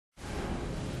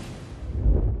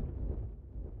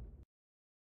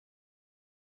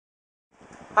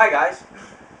Hi guys.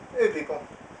 Hey people.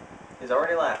 He's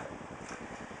already laughing.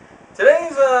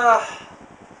 Today's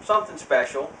something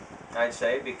special, I'd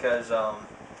say, because I'm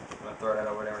gonna throw that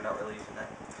over there. We're not releasing that.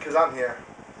 Because I'm here.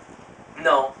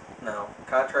 No.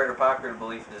 Contrary to popular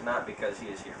belief, it is not because he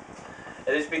is here.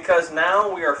 It is because now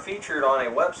we are featured on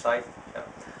a website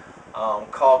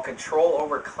called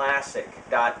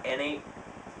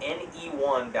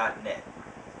controloverclassic.ne1.net.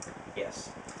 Yes.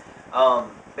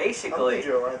 Basically. I need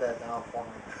you to write that down for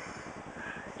me.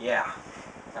 Yeah,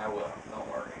 I will.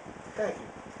 Don't worry. Thank you.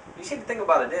 You see, the thing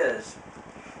about it is,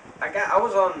 I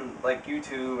was on like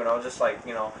YouTube and I was just like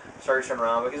searching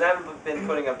around because I haven't been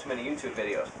putting up too many YouTube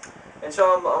videos, and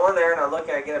so I'm on there and I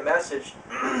get a message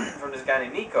from this guy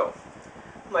named Nico.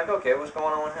 I'm like, okay, what's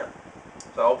going on with him?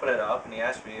 So I open it up and he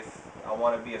asked me if I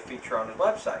want to be a feature on his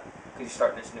website because he's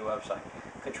starting this new website,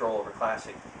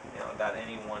 controloverclassic,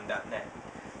 .anyone.net.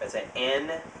 That's an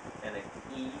N and an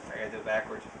E. I gotta do it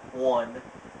backwards.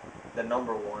 The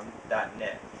number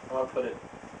 1.net. I'm gonna put it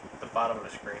at the bottom of the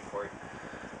screen for you.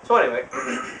 So anyway,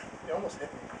 You almost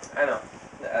hit me. I know.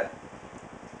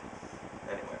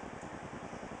 Anyway,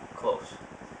 close.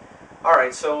 All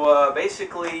right. So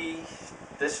basically,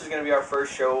 this is gonna be our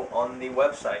first show on the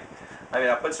website. I mean,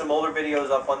 I put some older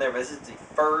videos up on there, but this is the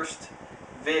first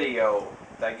video.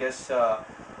 I guess I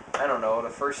don't know, the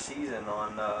first season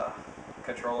on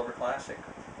Control Over Classic,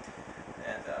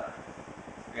 and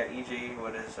we got EJ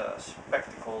with his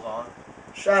spectacles on.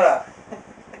 Shut up.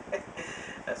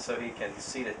 That's so he can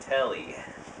see the telly,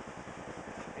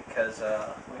 because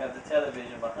we have the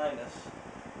television behind us,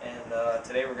 and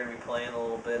today we're going to be playing a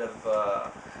little bit of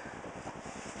there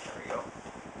we go,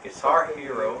 Guitar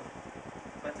Hero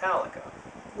Metallica.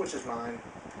 Which is mine.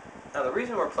 Now the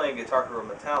reason we're playing Guitar Hero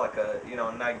Metallica,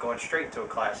 and not going straight to a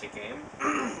classic game,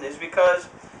 is because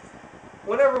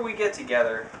whenever we get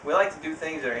together, we like to do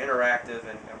things that are interactive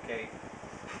and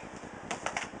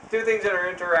do things that are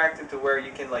interactive to where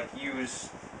you can like use,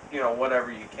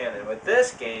 whatever you can. And with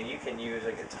this game, you can use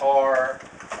a guitar,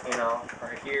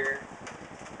 right here,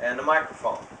 and a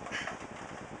microphone.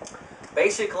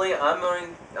 Basically, I'm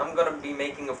going to be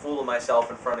making a fool of myself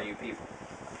in front of you people.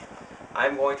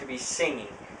 I'm going to be singing.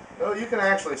 No, you can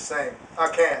actually sing. I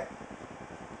can't.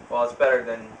 Well, it's better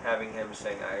than having him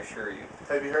sing, I assure you.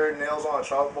 Have you heard nails on a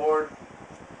chalkboard?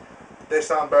 They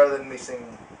sound better than me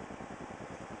singing.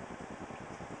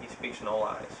 He speaks no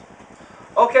lies.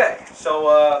 Okay, so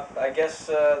I guess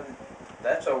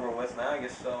that's over with now. I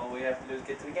guess all we have to do is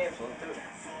get to the game, so let's do it.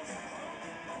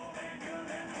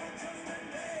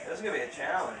 This is going to be a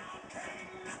challenge.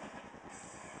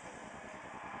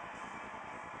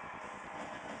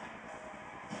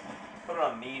 Put it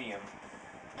on medium.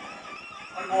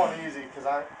 I'm going easy because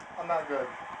I'm not good.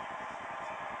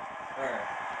 Alright.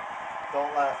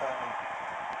 Don't laugh at me.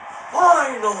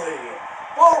 Finally!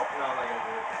 Well, no, I'm not going to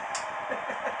do it.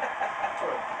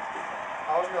 Good. I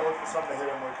was going to look for something to hit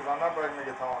him with because I'm not breaking the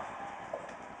guitar.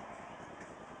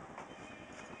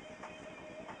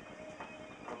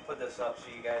 I'll put this up so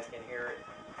you guys can hear it.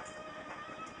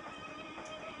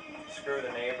 Screw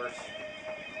the neighbors.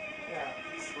 Yeah,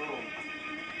 true.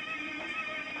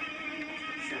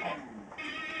 Shoot.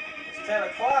 It's 10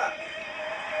 o'clock.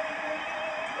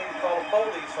 They can call the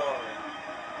police on me.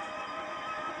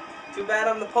 Too bad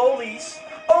I'm the police.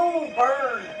 Oh,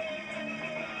 burn!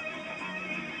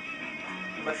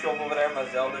 I'm gonna show up over there in my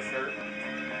Zelda shirt.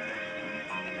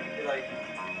 Be like,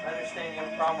 I understand you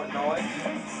have a problem with noise.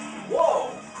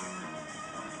 Whoa!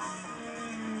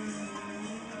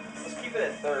 Let's keep it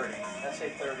at 30. I'd say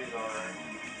 30 is alright.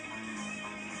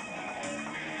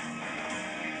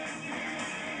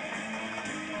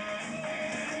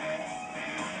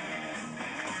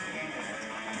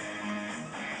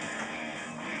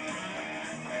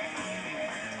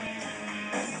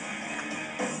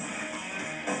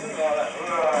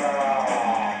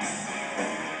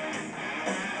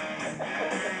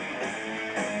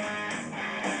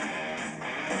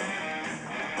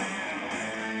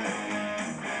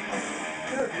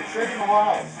 Dude, you're shaking the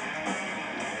walls.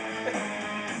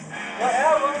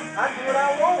 Whatever, I do what I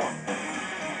want.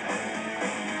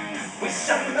 Wish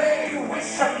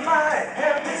I might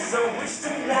have this wish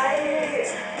tonight.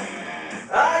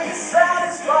 Are you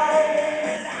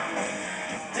satisfied?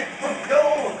 Dig for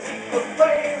gold, dig for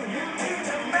fame, you do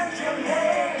to mention your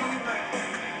name.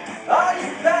 Are you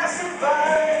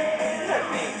pacified? That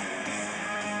means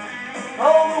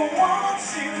all the wants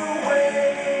you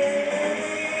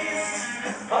waste,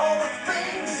 all the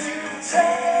things you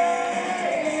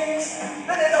taste,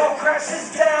 then it all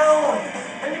crashes down,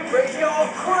 and you break your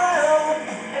crown,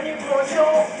 and you point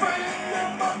your finger,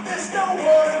 but there's no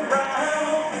one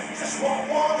around. Just want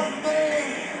one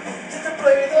thing.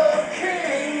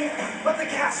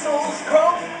 castles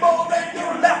crumble and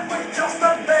you're left with just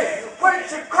a name.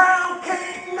 Where's your crown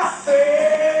king? Nothing.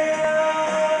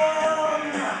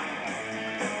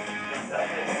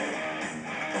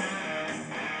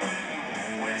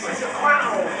 Where's your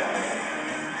crown?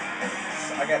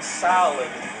 I got solid.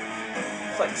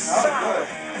 It's like solid.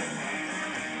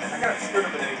 I got a script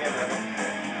of it again, man.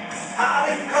 Hot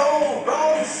and cold,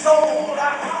 wrong soul,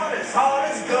 our heart is hard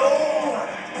as gold.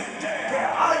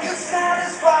 Are you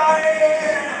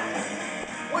satisfied?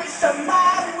 Wish I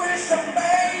might, wish I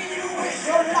may, you wish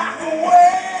you're locked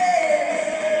away.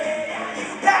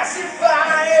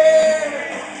 Pacifying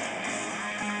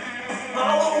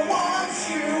all the ones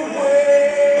you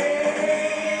waste,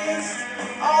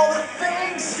 all the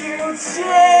things you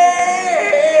take.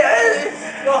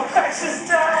 No precious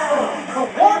down.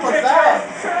 What was that?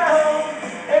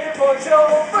 And you put your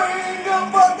finger,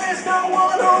 but there's no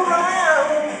one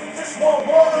around. Just want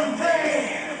one thing,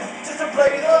 just to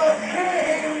play the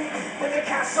king. When the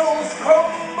castles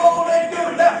crumble and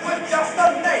you're left with just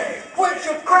a name, with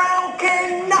your crown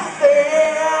king,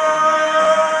 nothing.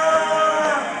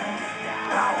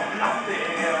 Now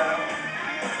nothing.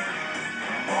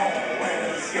 Oh,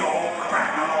 where's your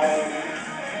crown?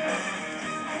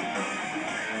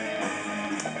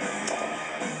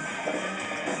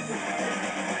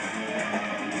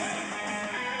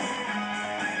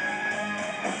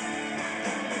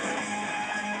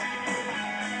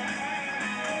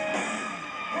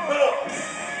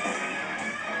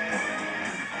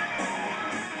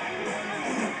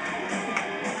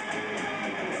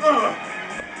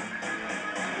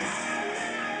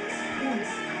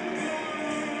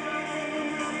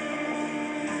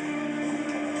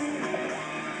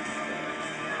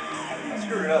 I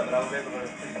screwed it up, but I was able to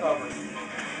recover.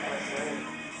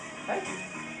 Thank you.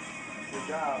 Good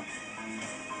job.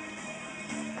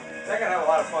 I can have a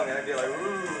lot of fun, and I'd be like, ooh,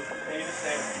 and you just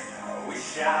say, I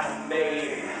wish I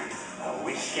made, I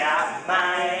wish I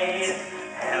might,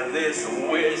 have this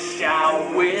wish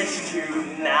I wish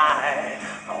tonight.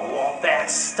 I want that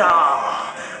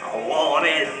star, I want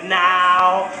it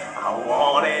now, I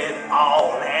want it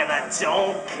all, and I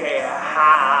don't care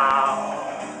how.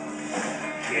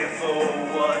 Careful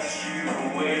what you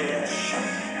wish,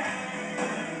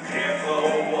 careful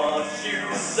what you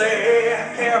say,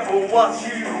 careful what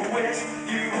you wish,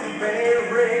 you may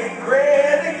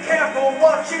regret it, careful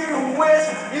what you wish,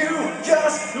 you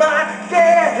just might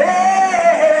get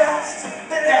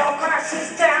then it all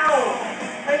crashes down,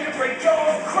 and you break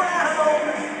your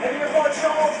crown, and you put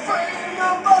your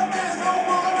finger, but there's no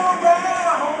one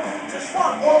around, just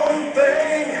want one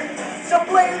thing, to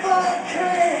play the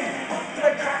king. The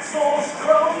castles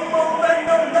crumble and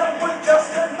you're left with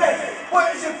just a name.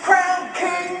 Where's your crown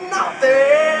king?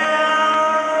 Nothing.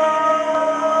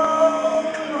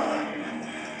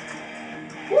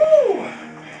 Woo!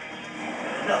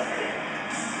 Nothing.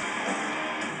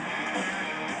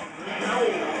 No,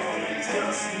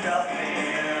 just nothing.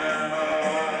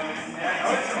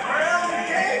 Where's your crown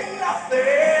king?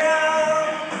 Nothing.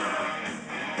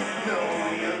 No,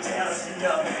 you tell us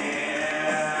nothing.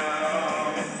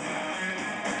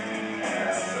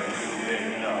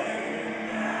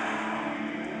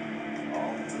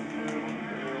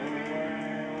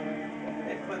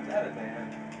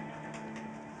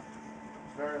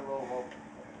 Very low vocal.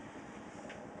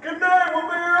 Good night, we'll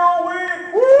be here all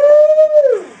week.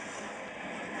 Woo!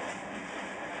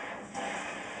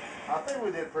 I think we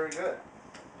did pretty good.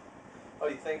 Oh,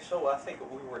 you think so? I think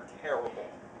we were terrible.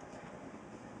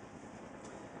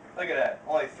 Look at that.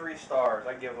 Only 3 stars.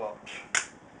 I give up.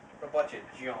 A bunch of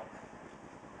junk.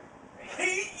 I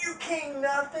hate you, King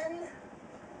Nothing.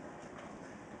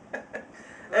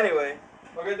 Anyway,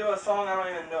 we're going to do a song I don't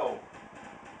even know.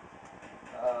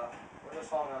 What's a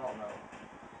song I don't know?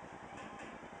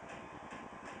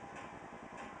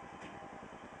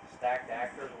 Stacked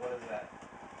Actors? What is that?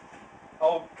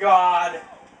 Oh, God.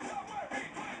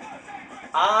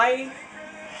 I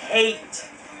hate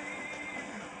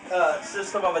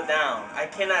System of a Down. I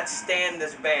cannot stand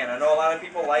this band. I know a lot of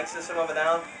people like System of a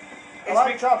Down. I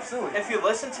like Chop Suey. If you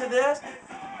listen to this,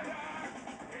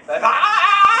 like,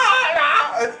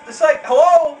 it's like,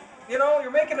 hello, you know,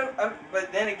 you're making a,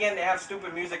 but then again, they have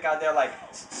stupid music out there like,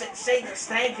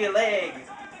 stank your leg,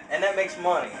 and that makes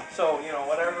money. So, you know,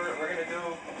 whatever we're gonna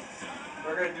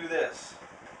do this.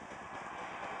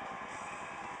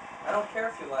 I don't care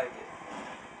if you like it.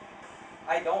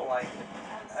 I don't like it.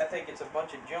 I think it's a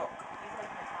bunch of junk.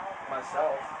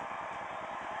 Myself.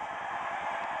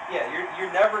 Yeah,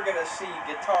 you're never gonna see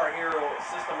Guitar Hero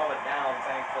System of a Down,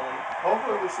 thankfully.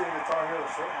 Hopefully we see Guitar Hero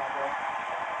shit out there.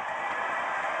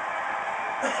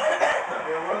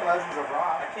 Yeah, we're Legends of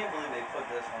Rock. I can't believe they put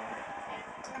this on here.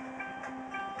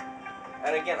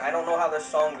 And again, I don't know how this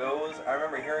song goes. I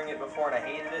remember hearing it before and I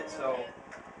hated it, so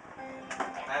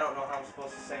I don't know how I'm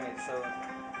supposed to sing it. So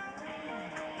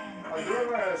Like, you were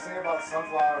going to sing about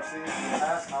sunflower seeds in the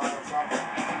last time or something.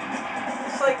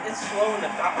 it's like it's slow and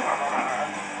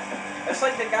it's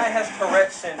like the guy has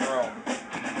Tourette's syndrome.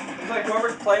 It's like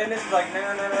whoever's playing this is like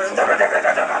and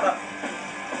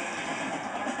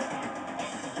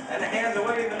the hands are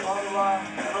waving, blah blah blah. I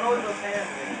don't know what those hands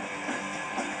mean.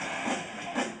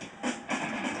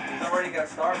 He's already got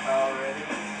star power already.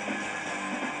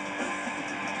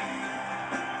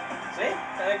 See?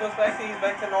 And it goes back to he's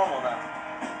back to normal now.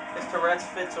 His Tourette's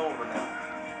fits over now.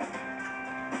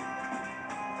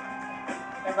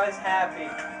 Everybody's happy.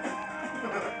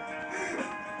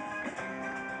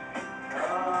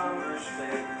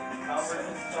 Conversation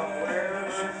somewhere,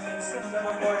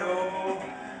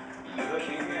 7.0.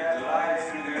 Looking at life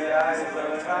through the eyes of a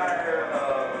tiger.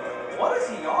 What is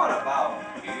he on about?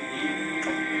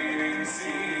 Eating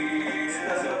seeds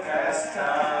as a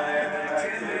pastime and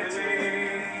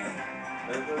activity.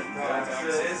 The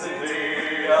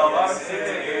toxicity of our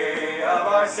city, of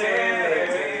our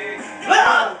city.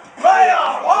 Lion,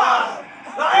 lion, lion,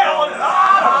 lion,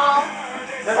 lion.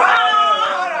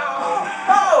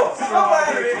 Oh,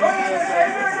 somebody,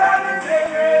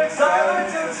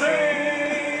 silence and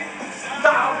sing.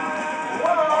 Stop.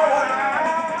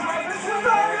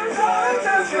 Silence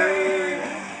and sing.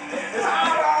 It's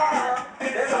harder.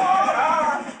 It's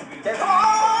harder. It's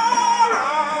harder.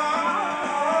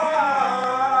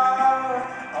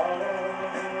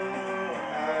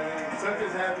 And he took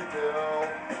his happy pill.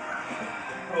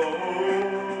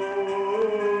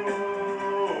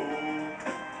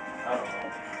 I don't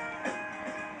know.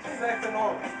 It's back to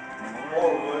normal.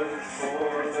 Forward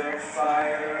for the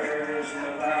fires and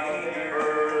the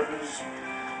neighbors.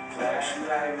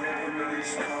 Flashlight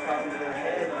memories from the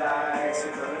headlights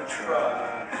of the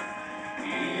truck.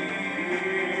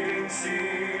 Eating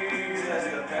seeds as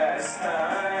a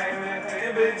pastime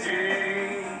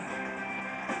activity.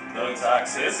 The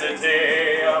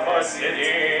toxicity of our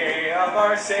city, of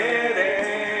our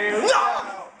city.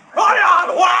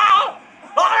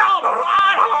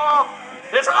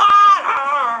 It's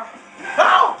harder.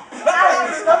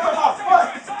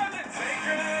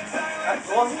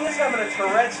 Well, he is having a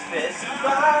Tourette's fit.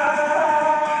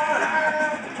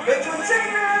 Between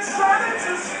singers, silence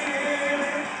and sleep.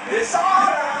 It's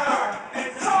harder.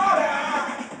 It's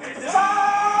harder. It's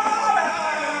harder.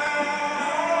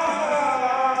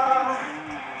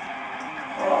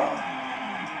 Oh.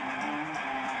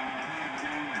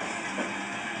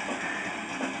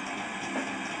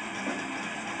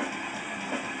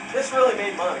 This really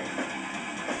made money.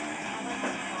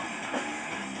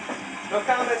 No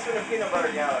comments from the peanut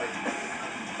butter gallery.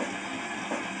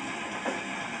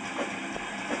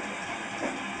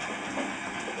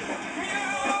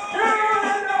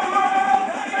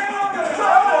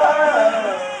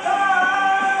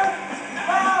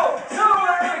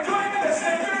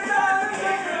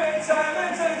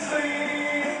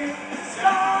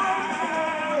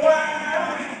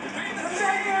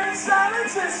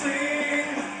 Silence and sleep.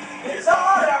 It's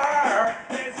harder.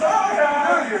 It's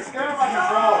harder. Dude, you're scaring my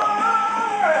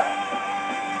controller.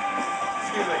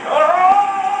 Excuse me.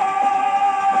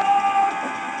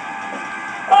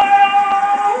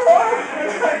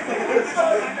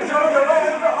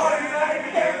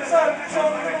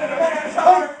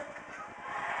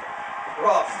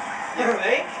 Rough. You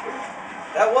think?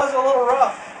 That was a little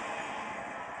rough.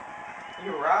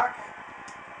 You rock?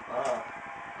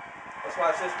 Let's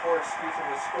watch this board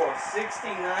scooching with score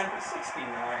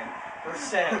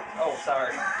 69%. Oh,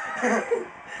 sorry.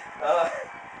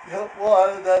 We'll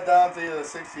edit that down to either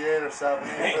 68 or 70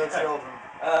 for the children.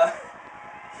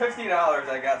 $50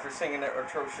 I got for singing that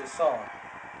atrocious song.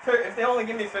 If they only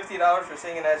give me $50 for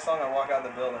singing that song, I'd walk out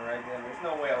the building right then. There's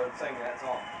no way I would sing that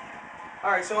song.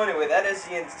 Alright, so anyway, that is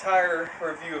the entire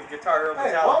review of Guitar Hero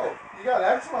Metallica. Hey, you got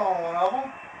eczema on one of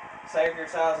them. Save your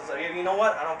sounds. You know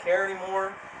what? I don't care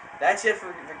anymore. That's it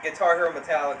for Guitar Hero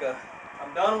Metallica.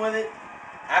 I'm done with it.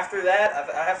 After that,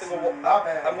 I have to go. Not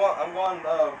bad. I'm going.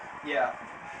 Yeah,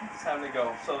 it's time to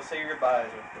go. So say your goodbyes.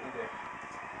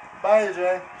 Bye,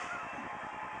 AJ.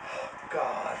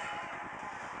 God.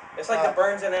 It's like the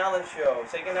Burns and Allen show.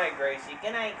 Say goodnight, Gracie.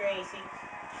 Good night, Gracie.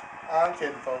 I'm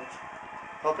kidding, folks.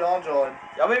 Hope y'all enjoyed.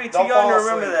 Y'all may be too Don't young to fall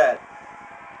remember asleep. that.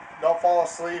 Don't fall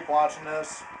asleep watching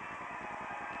this.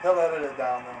 He'll edit it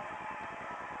down, though.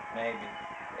 Maybe.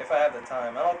 If I have the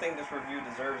time. I don't think this review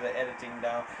deserves the editing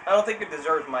down. I don't think it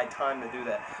deserves my time to do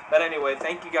that. But anyway,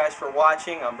 thank you guys for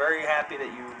watching. I'm very happy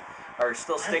that you are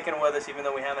still sticking with us, even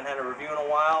though we haven't had a review in a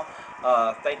while.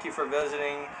 Thank you for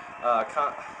visiting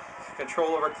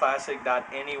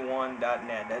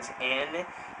controloverclassic.ne1.net. That's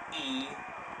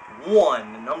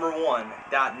NE1, number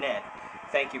 1.net.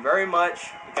 Thank you very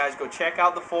much. You guys go check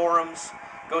out the forums,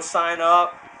 go sign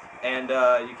up, and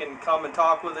you can come and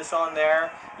talk with us on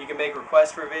there. You can make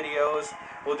requests for videos.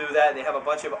 We'll do that. They have a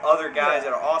bunch of other guys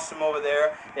that are awesome over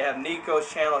there. They have Nico's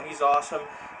channel. He's awesome.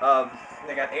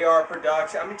 They got AR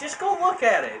Production. I mean, just go look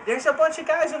at it. There's a bunch of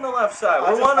guys on the left side.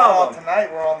 We're one of them.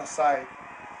 Tonight we're on the site.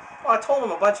 Well, I told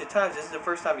him a bunch of times. This is the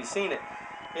first time he's seen it.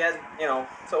 He has, you know,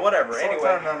 so whatever.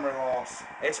 Anyway, memory loss.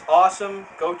 It's awesome.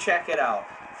 Go check it out.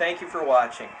 Thank you for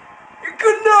watching.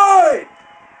 Good night!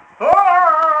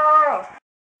 Ah!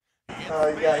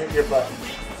 You gotta hit your button.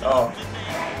 Oh.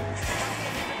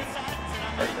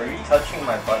 Are you touching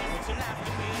my button?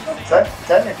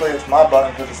 Technically, it's my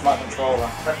button because it's my controller.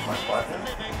 Touch my button?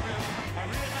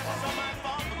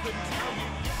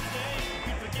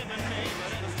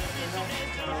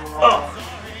 Oh!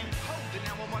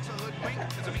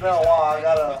 It's been a while. I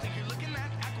gotta.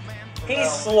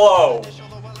 He's slow.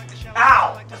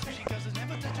 Ow!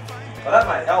 Well, that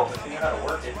might help if you know how to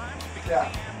work it.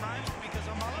 Yeah.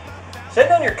 Send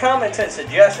down your comments and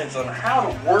suggestions on how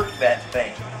to work that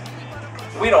thing.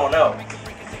 We don't know.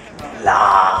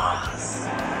 Lost.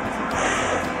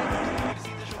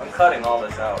 I'm cutting all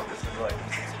this out. This is like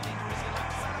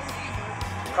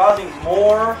causing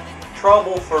more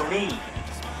trouble for me.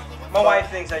 My wife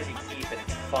thinks I should keep it.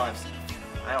 It's fun.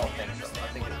 I don't think so. I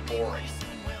think it's boring.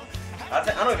 I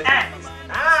don't even think.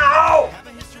 Ow!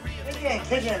 I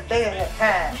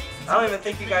don't even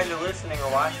think you guys are listening or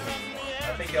watching anymore.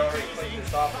 I think you already clicked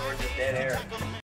this off and we're just dead air.